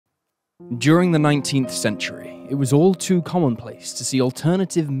During the 19th century, it was all too commonplace to see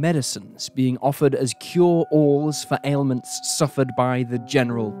alternative medicines being offered as cure-alls for ailments suffered by the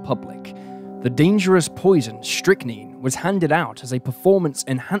general public. The dangerous poison strychnine was handed out as a performance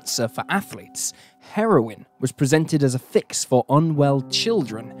enhancer for athletes, heroin was presented as a fix for unwell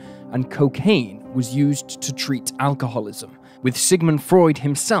children, and cocaine was used to treat alcoholism, with Sigmund Freud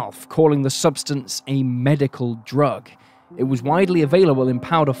himself calling the substance a medical drug. It was widely available in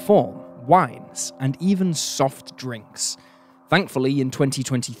powder form, wines, and even soft drinks. Thankfully, in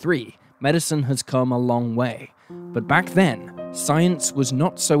 2023, medicine has come a long way. But back then, science was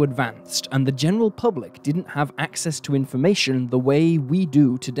not so advanced, and the general public didn't have access to information the way we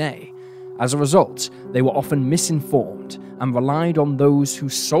do today. As a result, they were often misinformed and relied on those who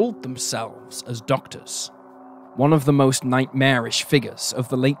sold themselves as doctors. One of the most nightmarish figures of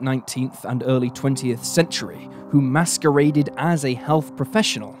the late 19th and early 20th century, who masqueraded as a health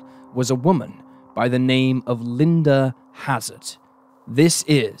professional, was a woman by the name of Linda Hazzard. This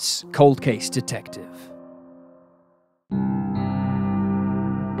is Cold Case Detective.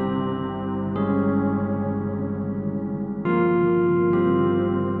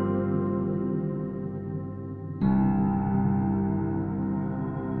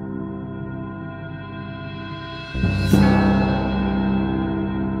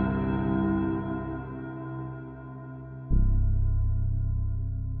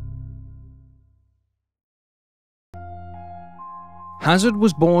 Hazzard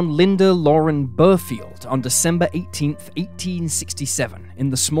was born Linda Lauren Burfield on December 18, 1867, in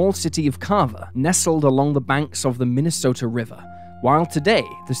the small city of Carver, nestled along the banks of the Minnesota River. While today,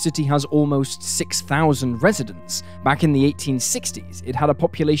 the city has almost 6,000 residents, back in the 1860s, it had a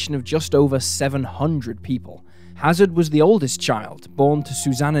population of just over 700 people. Hazzard was the oldest child, born to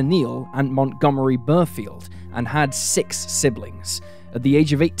Susanna Neal and Montgomery Burfield, and had 6 siblings. At the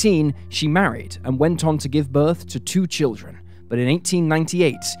age of 18, she married and went on to give birth to 2 children. But in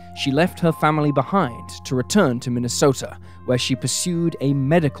 1898, she left her family behind to return to Minnesota, where she pursued a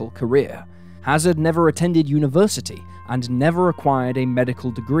medical career. Hazzard never attended university and never acquired a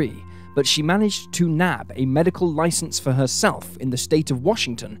medical degree, but she managed to nab a medical license for herself in the state of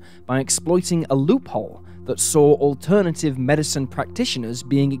Washington by exploiting a loophole that saw alternative medicine practitioners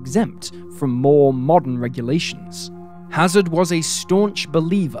being exempt from more modern regulations. Hazzard was a staunch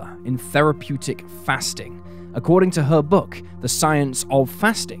believer in therapeutic fasting. According to her book, The Science of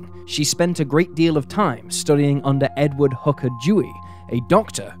Fasting, she spent a great deal of time studying under Edward Hooker Dewey, a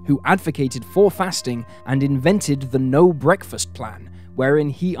doctor who advocated for fasting and invented the no breakfast plan, wherein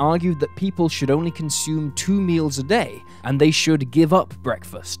he argued that people should only consume 2 meals a day and they should give up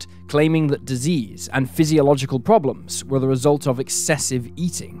breakfast, claiming that disease and physiological problems were the result of excessive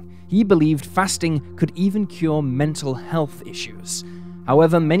eating. He believed fasting could even cure mental health issues.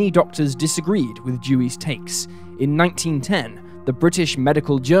 However, many doctors disagreed with Dewey's takes. In 1910, the British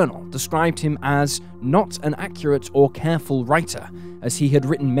Medical Journal described him as not an accurate or careful writer, as he had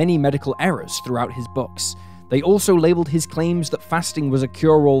written many medical errors throughout his books. They also labeled his claims that fasting was a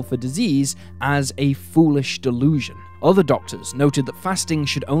cure-all for disease as a foolish delusion. Other doctors noted that fasting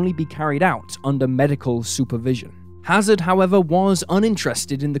should only be carried out under medical supervision. Hazzard, however, was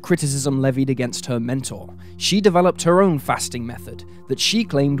uninterested in the criticism levied against her mentor. She developed her own fasting method that she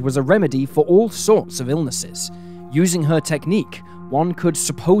claimed was a remedy for all sorts of illnesses. Using her technique, one could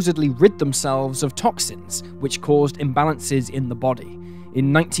supposedly rid themselves of toxins, which caused imbalances in the body.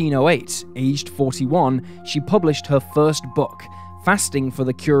 In 1908, aged 41, she published her first book, Fasting for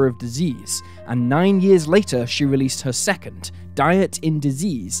the Cure of Disease, and 9 years later she released her second, Diet in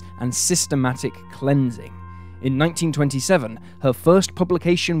Disease and Systematic Cleansing. In 1927, her first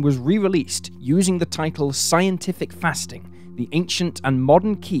publication was re-released using the title Scientific Fasting, the Ancient and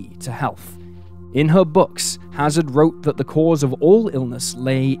Modern Key to Health. In her books, Hazzard wrote that the cause of all illness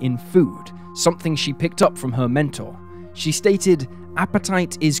lay in food, something she picked up from her mentor. She stated,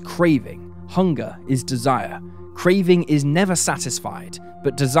 "Appetite is craving, hunger is desire. Craving is never satisfied,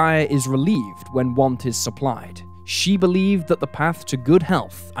 but desire is relieved when want is supplied." She believed that the path to good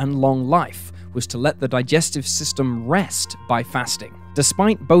health and long life was to let the digestive system rest by fasting.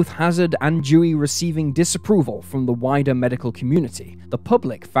 Despite both Hazzard and Dewey receiving disapproval from the wider medical community, the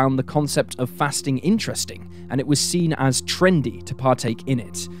public found the concept of fasting interesting, and it was seen as trendy to partake in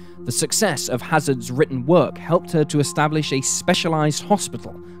it. The success of Hazzard's written work helped her to establish a specialized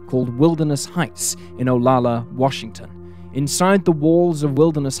hospital called Wilderness Heights in Olalla, Washington. Inside the walls of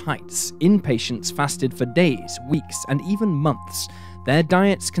Wilderness Heights, inpatients fasted for days, weeks, and even months. Their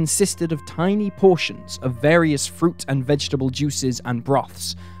diets consisted of tiny portions of various fruit and vegetable juices and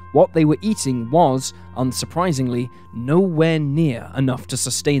broths. What they were eating was, unsurprisingly, nowhere near enough to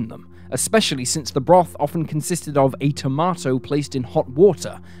sustain them, especially since the broth often consisted of a tomato placed in hot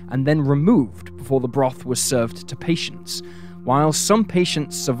water and then removed before the broth was served to patients. While some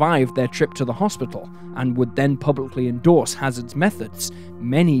patients survived their trip to the hospital and would then publicly endorse Hazzard's methods,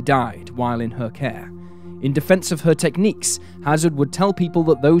 many died while in her care. In defense of her techniques, Hazzard would tell people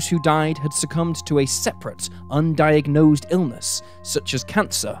that those who died had succumbed to a separate, undiagnosed illness, such as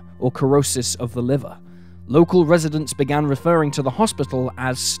cancer or cirrhosis of the liver. Local residents began referring to the hospital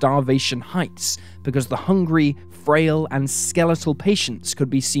as Starvation Heights because the hungry, frail, and skeletal patients could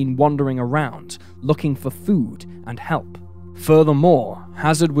be seen wandering around, looking for food and help. Furthermore,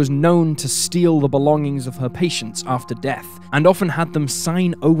 Hazzard was known to steal the belongings of her patients after death, and often had them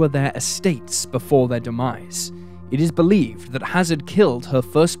sign over their estates before their demise. It is believed that Hazzard killed her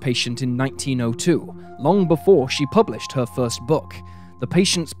first patient in 1902, long before she published her first book. The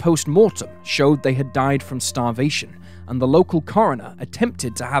patient's post-mortem showed they had died from starvation, and the local coroner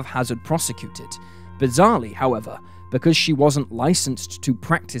attempted to have Hazzard prosecuted. Bizarrely, however, because she wasn't licensed to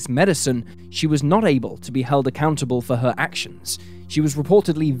practice medicine, she was not able to be held accountable for her actions. She was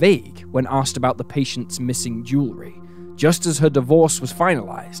reportedly vague when asked about the patient's missing jewelry. Just as her divorce was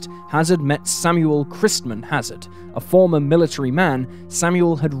finalized, Hazzard met Samuel Christman Hazzard. A former military man,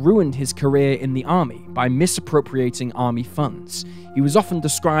 Samuel had ruined his career in the army by misappropriating army funds. He was often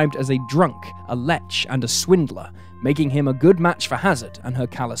described as a drunk, a lech, and a swindler, making him a good match for Hazzard and her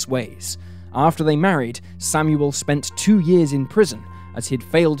callous ways. After they married, Samuel spent 2 years in prison, as he had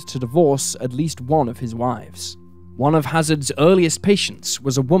failed to divorce at least one of his wives. One of Hazzard's earliest patients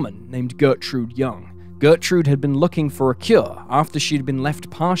was a woman named Gertrude Young. Gertrude had been looking for a cure after she had been left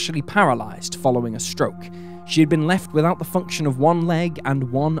partially paralyzed following a stroke. She had been left without the function of one leg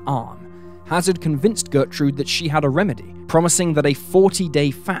and one arm. Hazzard convinced Gertrude that she had a remedy, promising that a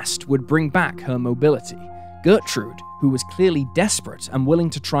 40-day fast would bring back her mobility. Gertrude, who was clearly desperate and willing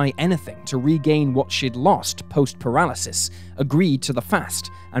to try anything to regain what she'd lost post-paralysis, agreed to the fast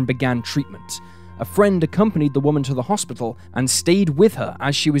and began treatment. A friend accompanied the woman to the hospital and stayed with her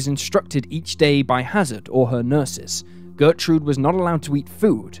as she was instructed each day by Hazzard or her nurses. Gertrude was not allowed to eat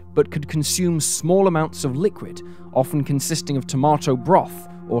food, but could consume small amounts of liquid, often consisting of tomato broth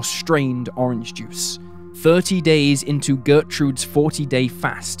or strained orange juice. 30 days into Gertrude's 40-day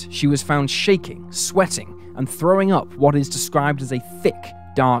fast, she was found shaking, sweating, and throwing up what is described as a thick,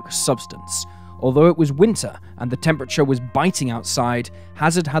 dark substance. Although it was winter and the temperature was biting outside,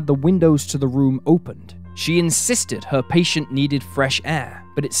 Hazzard had the windows to the room opened. She insisted her patient needed fresh air,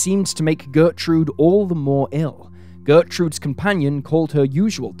 but it seemed to make Gertrude all the more ill. Gertrude's companion called her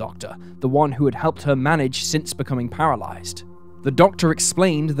usual doctor, the one who had helped her manage since becoming paralyzed. The doctor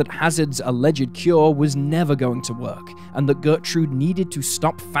explained that Hazzard's alleged cure was never going to work, and that Gertrude needed to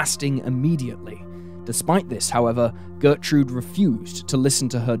stop fasting immediately. Despite this, however, Gertrude refused to listen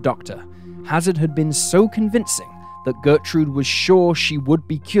to her doctor. Hazzard had been so convincing that Gertrude was sure she would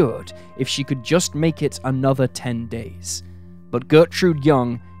be cured if she could just make it another 10 days. But Gertrude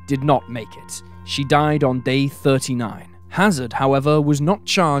Young did not make it. She died on day 39. Hazzard, however, was not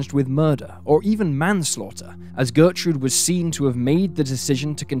charged with murder or even manslaughter, as Gertrude was seen to have made the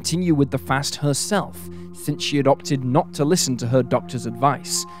decision to continue with the fast herself, since she had opted not to listen to her doctor's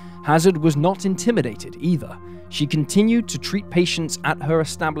advice. Hazzard was not intimidated either. She continued to treat patients at her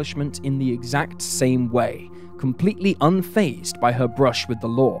establishment in the exact same way, completely unfazed by her brush with the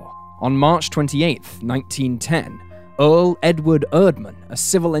law. On March 28, 1910, Earl Edward Erdman, a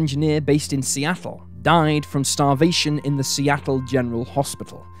civil engineer based in Seattle, died from starvation in the Seattle General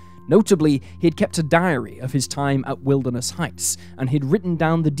Hospital. Notably, he had kept a diary of his time at Wilderness Heights, and he'd written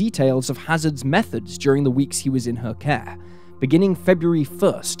down the details of Hazzard's methods during the weeks he was in her care. Beginning February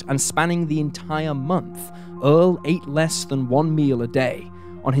 1st and spanning the entire month, Earl ate less than one meal a day.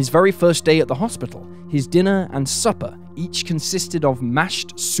 On his very first day at the hospital, his dinner and supper each consisted of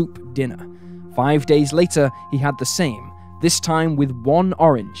mashed soup dinner. 5 days later, he had the same, this time with 1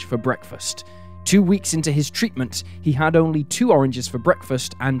 orange for breakfast. 2 weeks into his treatment, he had only 2 oranges for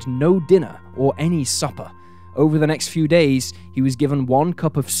breakfast and no dinner or any supper. Over the next few days, he was given 1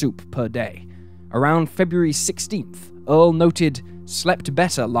 cup of soup per day. Around February 16th, Earl noted, "Slept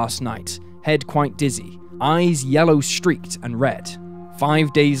better last night, head quite dizzy, eyes yellow-streaked and red."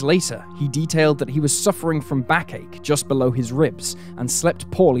 5 days later, he detailed that he was suffering from backache just below his ribs and slept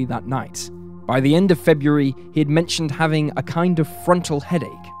poorly that night. By the end of February, he had mentioned having a kind of frontal headache,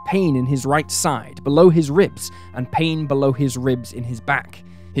 pain in his right side, below his ribs, and pain below his ribs in his back.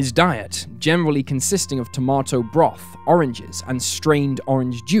 His diet, generally consisting of tomato broth, oranges, and strained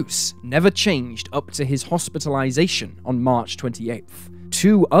orange juice, never changed up to his hospitalization on March 28th.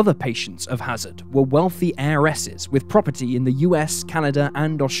 two other patients of Hazzard were wealthy heiresses with property in the US, Canada,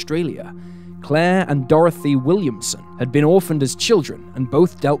 and Australia. Claire and Dorothy Williamson had been orphaned as children and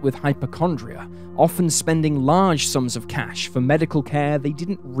both dealt with hypochondria, often spending large sums of cash for medical care they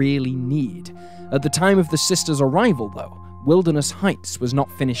didn't really need. At the time of the sisters' arrival, though, Wilderness Heights was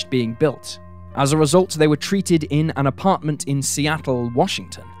not finished being built. As a result, they were treated in an apartment in Seattle,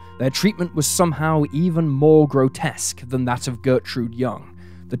 Washington. Their treatment was somehow even more grotesque than that of Gertrude Young.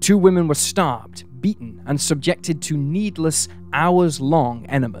 The two women were starved, beaten, and subjected to needless, hours-long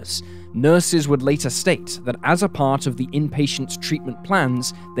enemas. Nurses would later state that as a part of the inpatient's treatment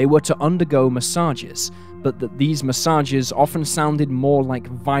plans, they were to undergo massages, but that these massages often sounded more like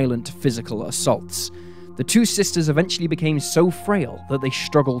violent physical assaults. The two sisters eventually became so frail that they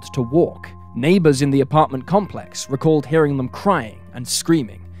struggled to walk. Neighbors in the apartment complex recalled hearing them crying and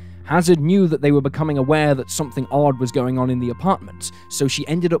screaming. Hazzard knew that they were becoming aware that something odd was going on in the apartment, so she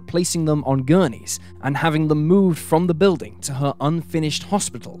ended up placing them on gurneys and having them moved from the building to her unfinished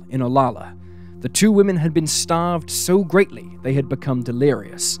hospital in Olalla. The two women had been starved so greatly they had become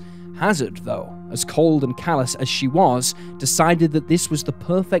delirious. Hazzard, though, as cold and callous as she was, decided that this was the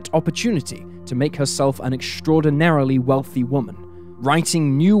perfect opportunity to make herself an extraordinarily wealthy woman.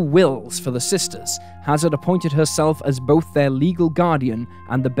 Writing new wills for the sisters, Hazzard appointed herself as both their legal guardian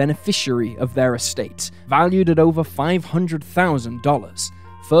and the beneficiary of their estate, valued at over $500,000.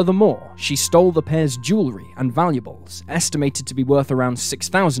 Furthermore, she stole the pair's jewelry and valuables, estimated to be worth around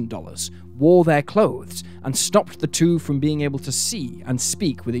 $6,000, wore their clothes, and stopped the two from being able to see and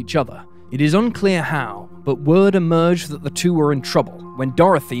speak with each other. It is unclear how, but word emerged that the two were in trouble when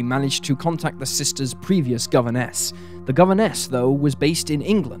Dorothy managed to contact the sisters' previous governess. The governess, though, was based in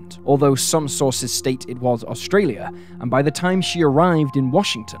England, although some sources state it was Australia, and by the time she arrived in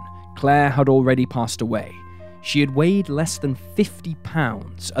Washington, Claire had already passed away. She had weighed less than 50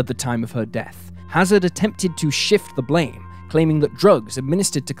 pounds at the time of her death. Hazzard attempted to shift the blame, claiming that drugs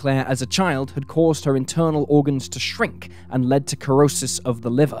administered to Claire as a child had caused her internal organs to shrink and led to cirrhosis of the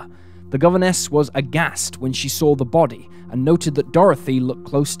liver. The governess was aghast when she saw the body and noted that Dorothy looked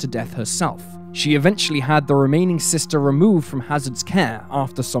close to death herself. She eventually had the remaining sister removed from Hazzard's care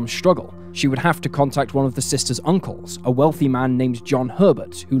after some struggle. She would have to contact one of the sister's uncles, a wealthy man named John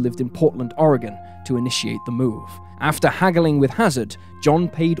Herbert, who lived in Portland, Oregon, to initiate the move. After haggling with Hazzard, John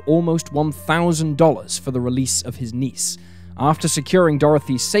paid almost $1,000 for the release of his niece. After securing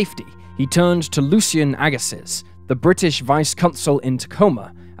Dorothy's safety, he turned to Lucien Agassiz, the British vice-consul in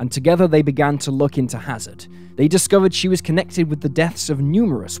Tacoma, and together they began to look into Hazzard. They discovered she was connected with the deaths of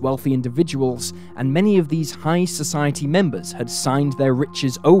numerous wealthy individuals, and many of these high society members had signed their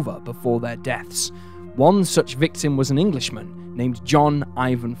riches over before their deaths. One such victim was an Englishman named John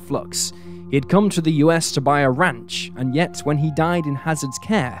Ivan Flux. He had come to the US to buy a ranch, and yet when he died in Hazzard's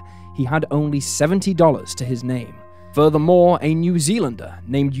care, he had only $70 to his name. Furthermore, a New Zealander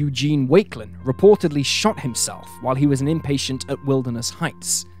named Eugene Wakelin reportedly shot himself while he was an inpatient at Wilderness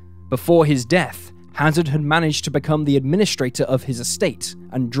Heights. Before his death, Hazzard had managed to become the administrator of his estate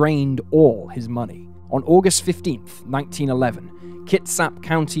and drained all his money. On August 15, 1911, Kitsap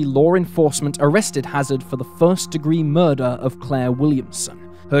County law enforcement arrested Hazzard for the first-degree murder of Claire Williamson.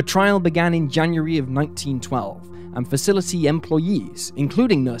 Her trial began in January of 1912, and facility employees,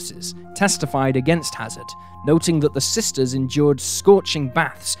 including nurses, testified against Hazzard, noting that the sisters endured scorching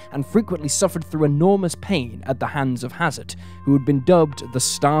baths and frequently suffered through enormous pain at the hands of Hazzard, who had been dubbed the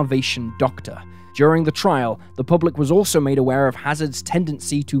Starvation Doctor. During the trial, the public was also made aware of Hazzard's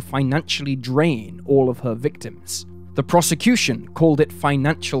tendency to financially drain all of her victims. The prosecution called it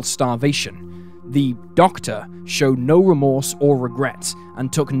financial starvation. The doctor showed no remorse or regret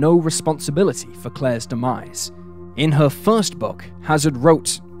and took no responsibility for Claire's demise. In her first book, Hazzard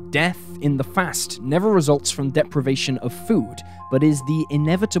wrote, "Death in the fast never results from deprivation of food, but is the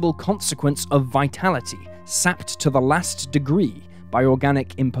inevitable consequence of vitality, sapped to the last degree by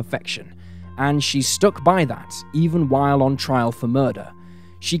organic imperfection." And she stuck by that even while on trial for murder.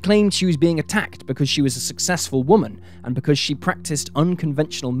 She claimed she was being attacked because she was a successful woman and because she practiced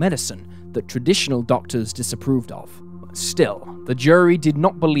unconventional medicine that traditional doctors disapproved of. Still, the jury did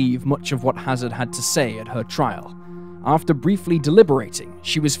not believe much of what Hazzard had to say at her trial. After briefly deliberating,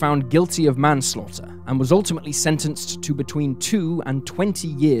 she was found guilty of manslaughter and was ultimately sentenced to between 2 and 20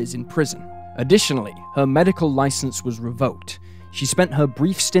 years in prison. Additionally, her medical license was revoked. She spent her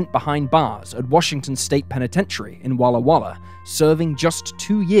brief stint behind bars at Washington State Penitentiary in Walla Walla, serving just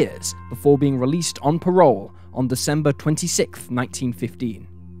 2 years before being released on parole on December 26, 1915.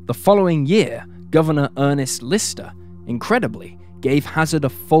 The following year, Governor Ernest Lister, incredibly, gave Hazzard a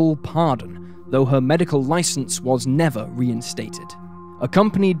full pardon, though her medical license was never reinstated.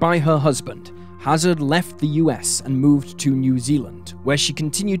 Accompanied by her husband, Hazzard left the US and moved to New Zealand, where she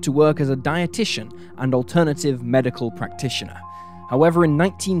continued to work as a dietitian and alternative medical practitioner. However, in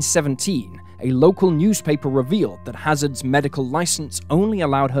 1917, a local newspaper revealed that Hazzard's medical license only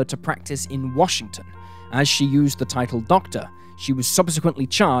allowed her to practice in Washington. As she used the title doctor, she was subsequently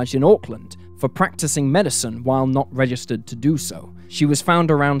charged in Auckland for practicing medicine while not registered to do so. She was found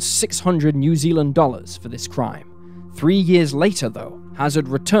around 600 New Zealand dollars for this crime. 3 years later, though, Hazzard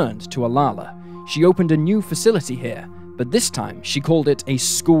returned to Alala. She opened a new facility here, but this time she called it a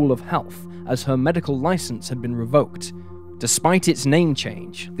School of Health, as her medical license had been revoked. Despite its name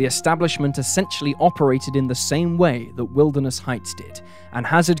change, the establishment essentially operated in the same way that Wilderness Heights did, and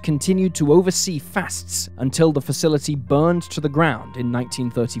Hazzard continued to oversee fasts until the facility burned to the ground in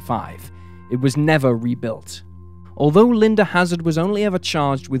 1935. It was never rebuilt. Although Linda Hazzard was only ever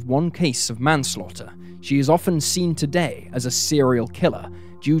charged with one case of manslaughter, she is often seen today as a serial killer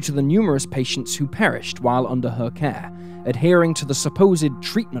due to the numerous patients who perished while under her care, adhering to the supposed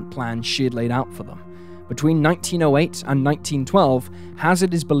treatment plan she had laid out for them. Between 1908 and 1912,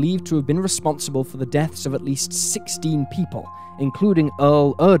 Hazzard is believed to have been responsible for the deaths of at least 16 people, including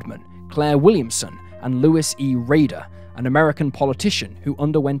Earl Erdman, Claire Williamson, and Lewis E. Rader, an American politician who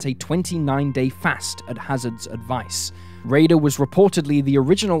underwent a 29-day fast at Hazzard's advice. Rader was reportedly the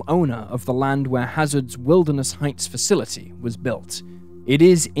original owner of the land where Hazzard's Wilderness Heights facility was built. It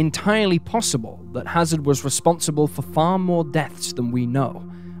is entirely possible that Hazzard was responsible for far more deaths than we know.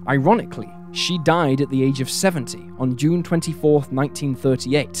 Ironically, she died at the age of 70 on June 24,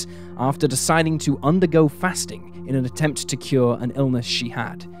 1938, after deciding to undergo fasting in an attempt to cure an illness she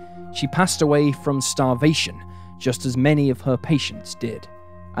had. She passed away from starvation, just as many of her patients did.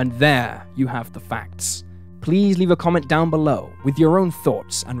 And there you have the facts. Please leave a comment down below with your own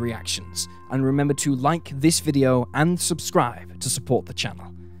thoughts and reactions, and remember to like this video and subscribe to support the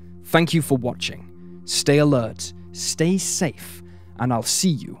channel. Thank you for watching. Stay alert, stay safe, and I'll see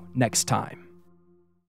you next time.